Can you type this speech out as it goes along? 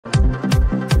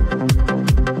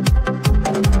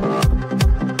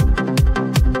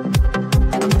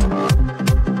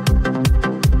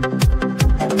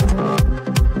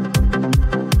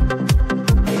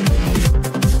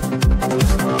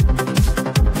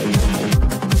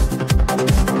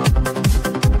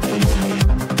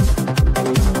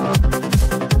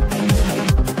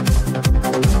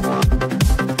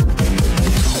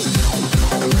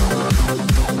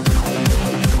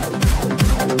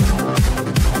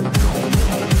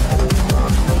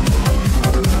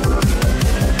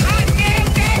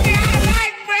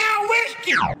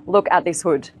Look at this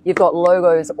hood. You've got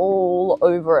logos all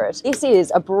over it. This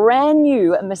is a brand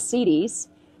new Mercedes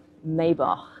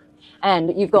Maybach.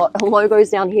 And you've got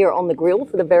logos down here on the grille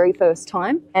for the very first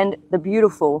time, and the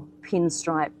beautiful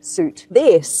pinstripe suit.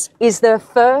 This is the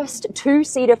first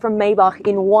two-seater from Maybach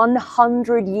in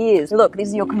 100 years. Look, this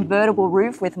is your convertible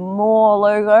roof with more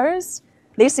logos.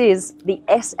 This is the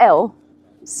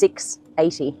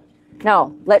SL680.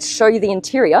 Now, let's show you the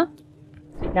interior.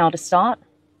 Now to start,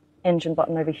 engine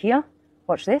button over here.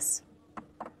 Watch this.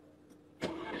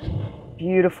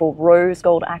 Beautiful rose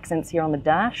gold accents here on the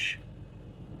dash.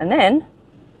 And then,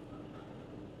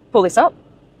 pull this up.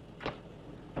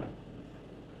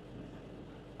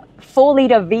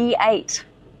 4-litre V8.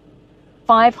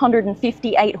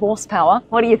 558 horsepower.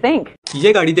 What do you think?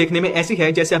 ये गाड़ी देखने में ऐसी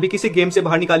है जैसे अभी किसी game से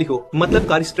बाहर निकाली हो, मतलब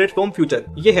कार स्ट्रेट फ्रॉम फ्यूचर।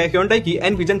 ये है Hyundai की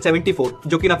Envision 74,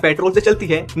 जो कि ना पेट्रोल से चलती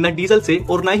है, ना डीजल से,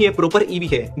 और ना ही ये प्रॉपर ईवी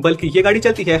है, बल्कि ये गाड़ी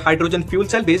चलती है hydrogen fuel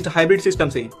cell based hybrid system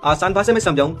से। आसान भाषा में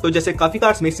समझाऊं तो जैसे काफी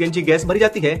कार्स में सीएनजी गैस भरी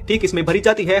जाती है, ठीक इसमें भरी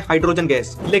जाती है हाइड्रोजन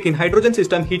गैस। लेकिन हाइड्रोजन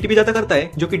सिस्टम हीट भी ज्यादा करता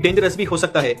है, जो कि डेंजरस भी हो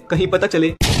सकता है, कहीं पता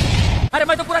चले। अरे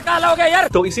मैं तो पूरा काला हो गया यार।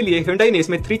 तो इसीलिए Hyundai ने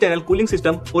इसमें 3 चैनल कूलिंग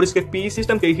सिस्टम और इसके पीई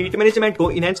सिस्टम के हीट मैनेजमेंट को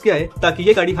इनहेंस किया है, ताकि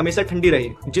ये गाड़ी हमेशा ठंडी रहे,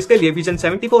 जिसके लिए विजन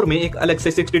 74 में एक अलग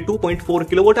से 62.4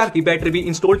 किलोवाट आवर की बैटरी भी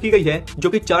इंस्टॉल की गई है, जो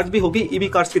कि चार्ज भी होगी ईवी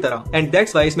कार्स की तरह। एंड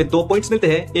दैट्स व्हाई इसमें 2 पॉइंट्स मिलते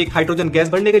हैं, एक हाइड्रोजन गैस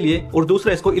भरने के लिए और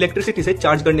दूसरा इसको इलेक्ट्रिसिटी से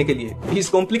चार्ज करने के लिए। इस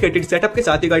कॉम्प्लिकेटेड सेटअप के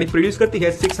साथ ये गाड़ी प्रोड्यूस करती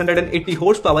है 680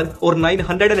 हॉर्स पावर और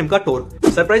 900 Nm का टॉर्क।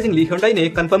 सरप्राइजिंगली Hyundai ने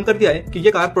कंफर्म कर दिया है कि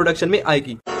ये कार प्रोडक्शन में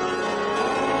आएगी।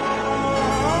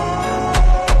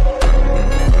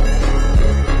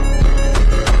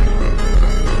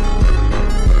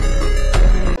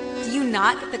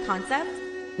 Not the concept?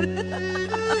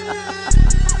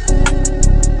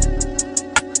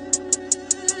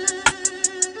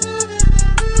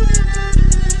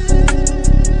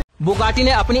 बुगाटी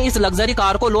ने अपनी इस लग्जरी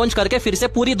कार को लॉन्च करके फिर से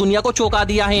पूरी दुनिया को चौंका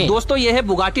दिया है। दोस्तों ये है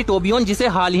बुगाटी टोबियोन, जिसे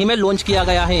हाल ही में लॉन्च किया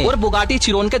गया है, और बुगाटी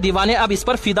चिरोन के दीवाने अब इस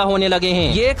पर फिदा होने लगे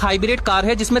हैं। ये एक हाइब्रिड कार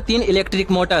है जिसमें 3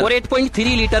 इलेक्ट्रिक मोटर और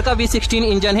 8.3 लीटर का V16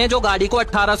 इंजन है, जो गाड़ी को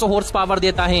 1800 हॉर्स पावर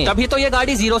देता है। तभी तो ये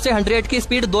गाड़ी 0 से 100 की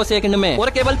स्पीड 2 सेकंड में, और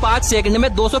केवल 5 सेकंड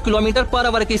में 200 किलोमीटर पर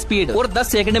आवर की स्पीड, और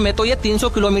 10 सेकंड में तो ये 300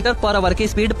 किलोमीटर पर आवर की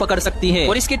स्पीड पकड़ सकती है।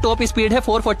 और इसकी टॉप स्पीड है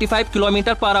 445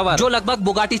 किलोमीटर पर आवर, जो लगभग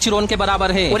बुगाटी चिरोन के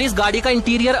बराबर है। और इस गाड़ी का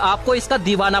इंटीरियर आपको इसका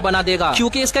दीवाना बना देगा,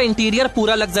 क्योंकि इसका इंटीरियर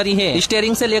पूरा लग्जरी है।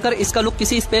 स्टीयरिंग से लेकर इसका लुक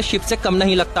किसी स्पेसशिप से कम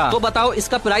नहीं लगता। तो बताओ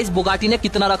इसका प्राइस बुगाटी ने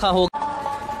कितना रखा होगा?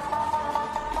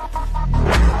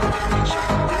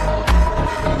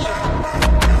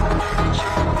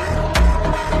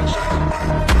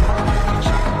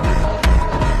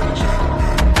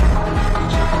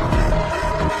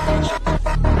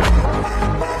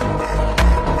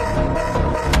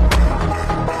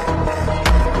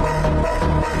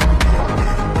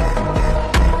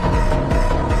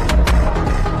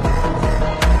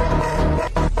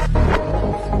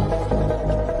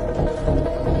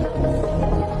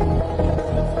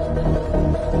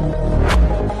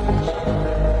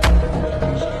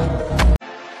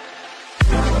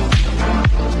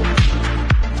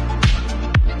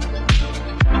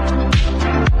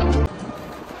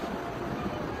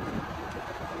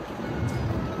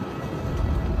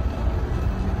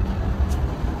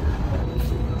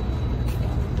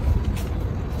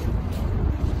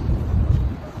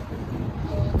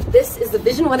 This is the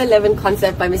Vision 111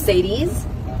 concept by Mercedes.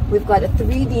 We've got a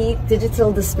 3D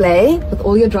digital display with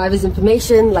all your driver's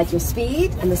information, like your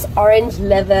speed, and this orange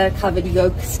leather covered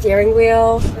yoke steering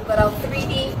wheel. We've got our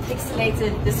 3D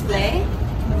pixelated display.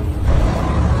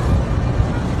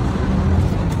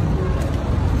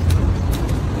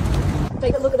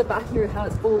 Take a look at the back here, how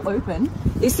it's all open.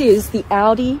 This is the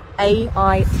Audi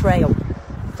AI Trail.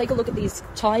 Take a look at these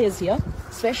tyres here,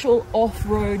 special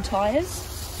off-road tyres.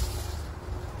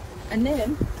 And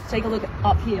then take a look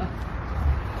up here.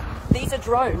 These are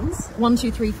drones. 1, 2,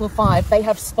 3, 4, 5. They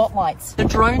have spotlights. The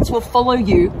drones will follow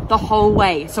you the whole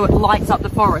way, so it lights up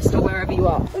the forest or wherever you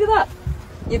are. Look at that.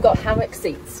 You've got hammock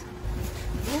seats.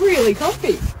 Really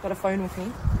comfy. Got a phone with me.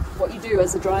 What you do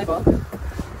as a driver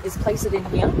is place it in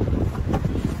here,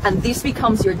 and this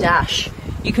becomes your dash.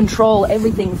 You control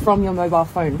everything from your mobile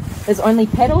phone. There's only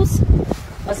pedals,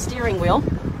 a steering wheel.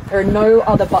 There are no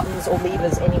other buttons or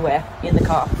levers anywhere in the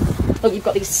car. Look, you've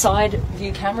got these side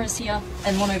view cameras here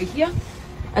and one over here.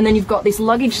 And then you've got this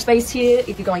luggage space here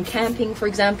if you're going camping, for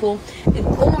example. It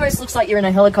almost looks like you're in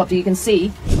a helicopter. You can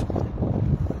see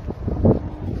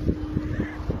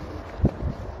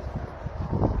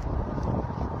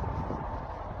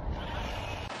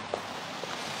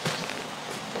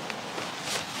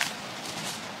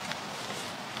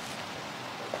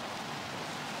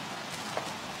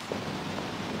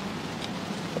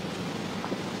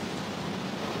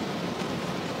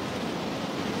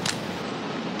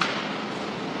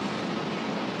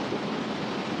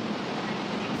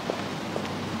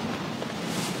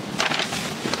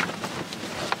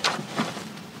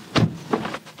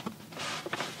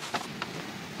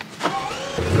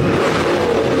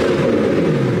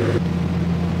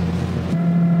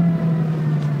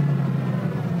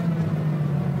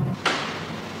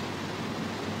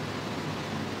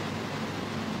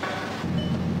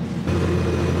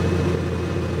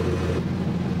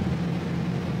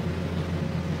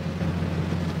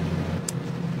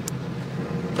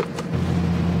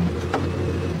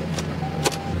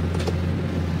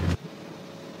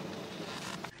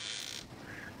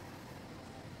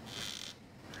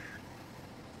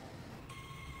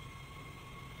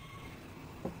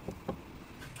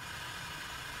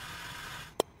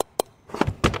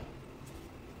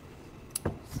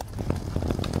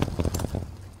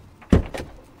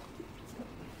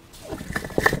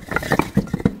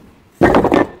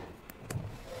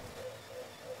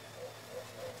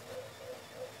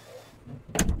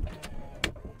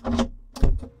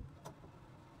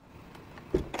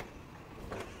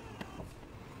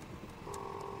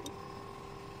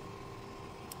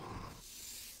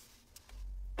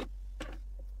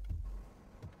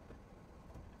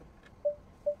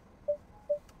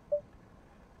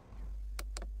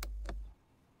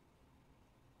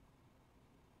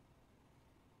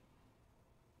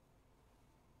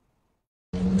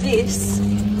this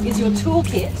is your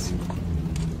toolkit.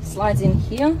 Slides in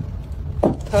here.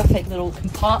 Perfect little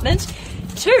compartment.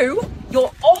 To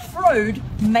your off-road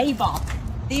Maybach.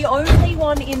 The only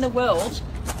one in the world.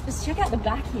 Just check out the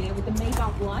back here with the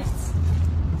Maybach lights.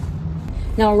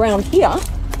 Now around here,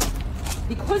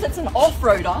 because it's an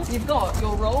off-roader, you've got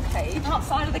your roll cage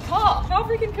outside of the car. How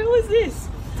freaking cool is this?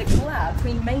 It's a collab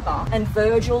between Maybach and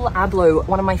Virgil Abloh,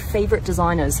 one of my favorite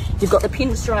designers. You've got the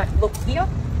pinstripe look here,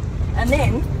 and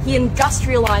then he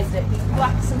industrialized it. He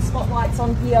whacked some spotlights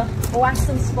on here, whacked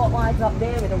some spotlights up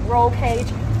there with a roll cage.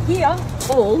 Here,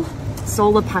 all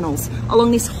solar panels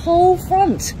along this whole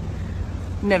front.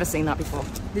 Never seen that before.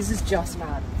 This is just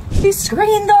mad. This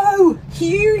screen though,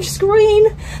 huge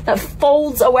screen that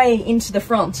folds away into the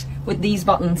front with these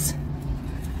buttons.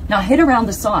 Now head around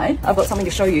the side, I've got something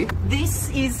to show you. This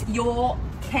is your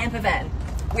camper van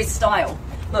with style.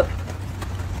 Look,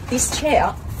 this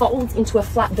chair folds into a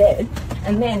flat bed,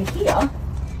 and then here,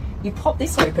 you pop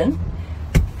this open.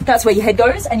 That's where your head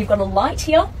goes, and you've got a light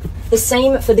here. The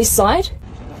same for this side.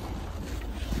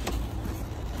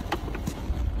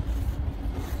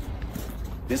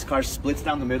 This car splits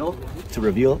down the middle to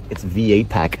reveal its V8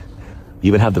 pack. You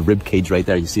even have the rib cage right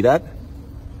there, you see that?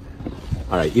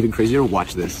 All right, even crazier,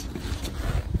 watch this.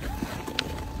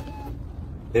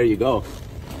 There you go.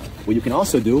 What you can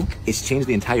also do is change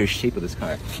the entire shape of this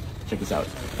car. Check this out.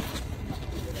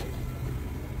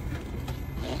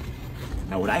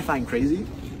 Now what I find crazy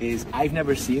is I've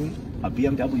never seen a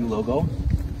BMW logo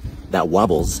that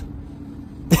wobbles.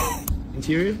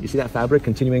 Interior, you see that fabric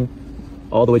continuing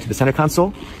all the way to the center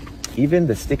console? Even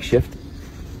the stick shift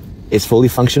is fully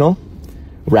functional,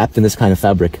 wrapped in this kind of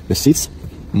fabric. The seats,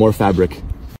 more fabric.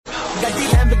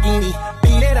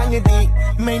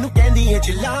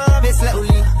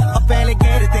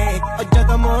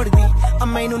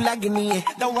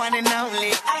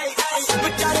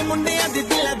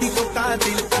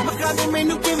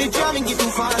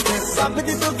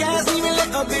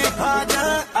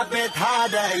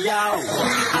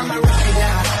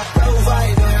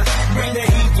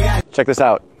 Check this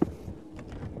out.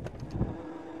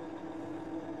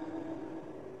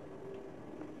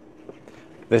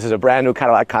 This is a brand new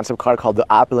Cadillac concept car called the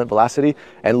Opulent Velocity,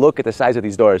 and look at the size of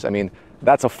these doors. I mean,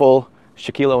 that's a full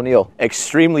Shaquille O'Neal.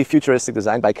 Extremely futuristic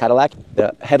design by Cadillac.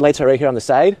 The headlights are right here on the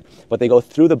side, but they go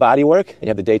through the bodywork, and you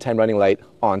have the daytime running light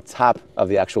on top of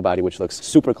the actual body, which looks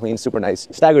super clean, super nice.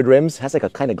 Staggered rims, has like a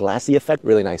kind of glassy effect,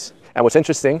 really nice. And what's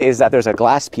interesting is that there's a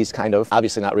glass piece kind of,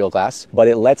 obviously not real glass, but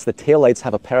it lets the taillights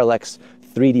have a parallax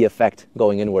 3D effect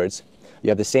going inwards. You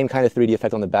have the same kind of 3D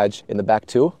effect on the badge in the back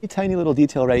too. A tiny little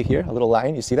detail right here, a little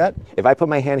line, you see that? If I put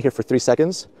my hand here for 3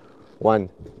 seconds, 1,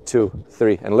 2,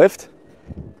 3, and lift,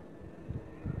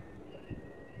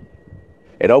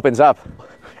 it opens up.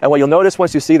 And what you'll notice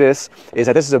once you see this is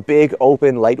that this is a big,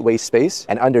 open, lightweight space,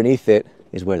 and underneath it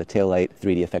is where the taillight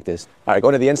 3D effect is. All right,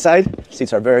 going to the inside,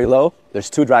 seats are very low. There's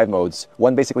 2 drive modes.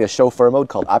 One basically a chauffeur mode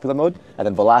called Opulent mode, and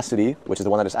then Velocity, which is the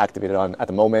one that is activated on at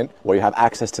the moment, where you have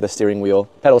access to the steering wheel.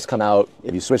 Pedals come out.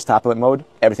 If you switch to Opulent mode,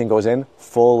 everything goes in.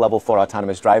 Full level 4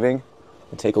 autonomous driving.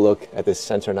 And take a look at this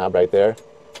center knob right there.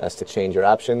 That's to change your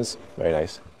options. Very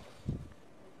nice.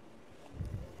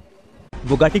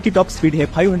 Bugatti की top speed है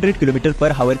 500 kilometre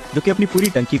per hour, जो कि अपनी पूरी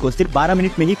टंकी को सिर्फ 12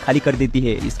 minute में ही खाली कर देती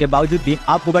है। इसके बावजूद भी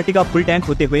आप बुगाटी का फुल टैंक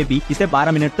होते हुए भी इसे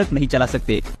 12 मिनट तक नहीं चला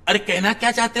सकते। अरे कहना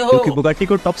क्या चाहते हो? क्योंकि बुगाटी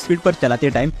को टॉप स्पीड पर चलाते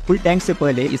टाइम फुल टैंक से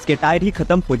पहले इसके टायर ही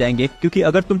खत्म हो जाएंगे, क्योंकि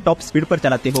अगर तुम टॉप स्पीड पर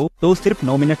चलाते हो तो सिर्फ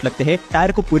 9 मिनट लगते हैं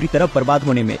टायर को पूरी तरह बर्बाद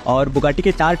होने में। और बुगाटी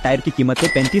के 4 टायर की कीमत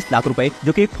है 35 लाख रुपए,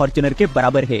 जो कि एक फॉर्च्यूनर के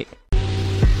बराबर है।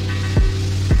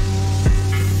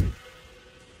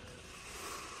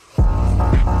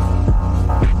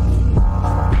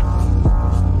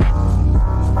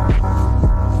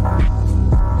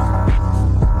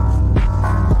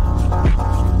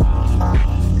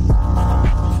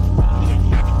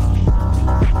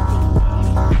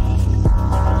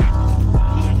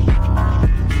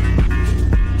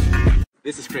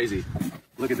 This is crazy.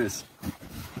 Look at this.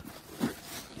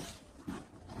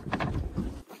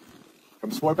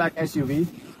 From Sportback SUV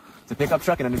to pickup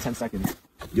truck in under 10 seconds.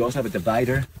 You also have a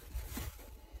divider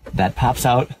that pops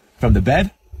out from the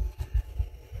bed.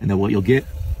 And then what you'll get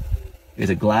is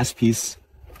a glass piece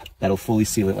that'll fully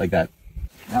seal it like that.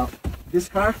 Now, this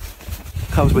car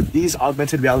comes with these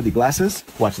augmented reality glasses.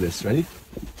 Watch this, ready?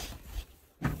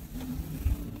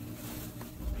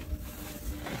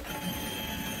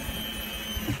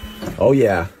 Oh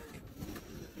yeah.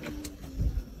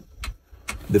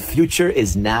 The future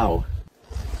is now.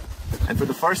 And for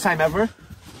the first time ever,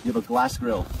 you have a glass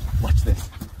grill. Watch this.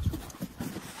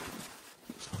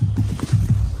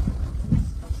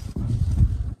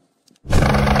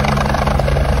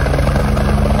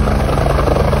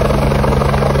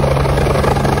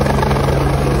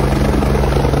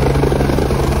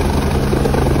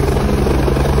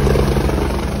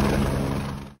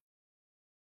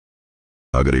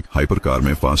 अगर एक hyper car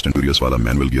में fast and furious वाला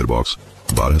manual gear box,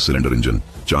 12 cylinder engine,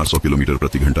 400 kilometre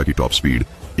प्रति घंटा की top speed,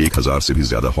 1000 से भी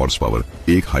ज्यादा हॉर्स पावर,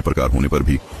 एक हाइपर कार होने पर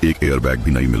भी एक एयर बैग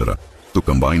भी नहीं मिल रहा, तो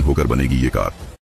कंबाइन होकर बनेगी ये कार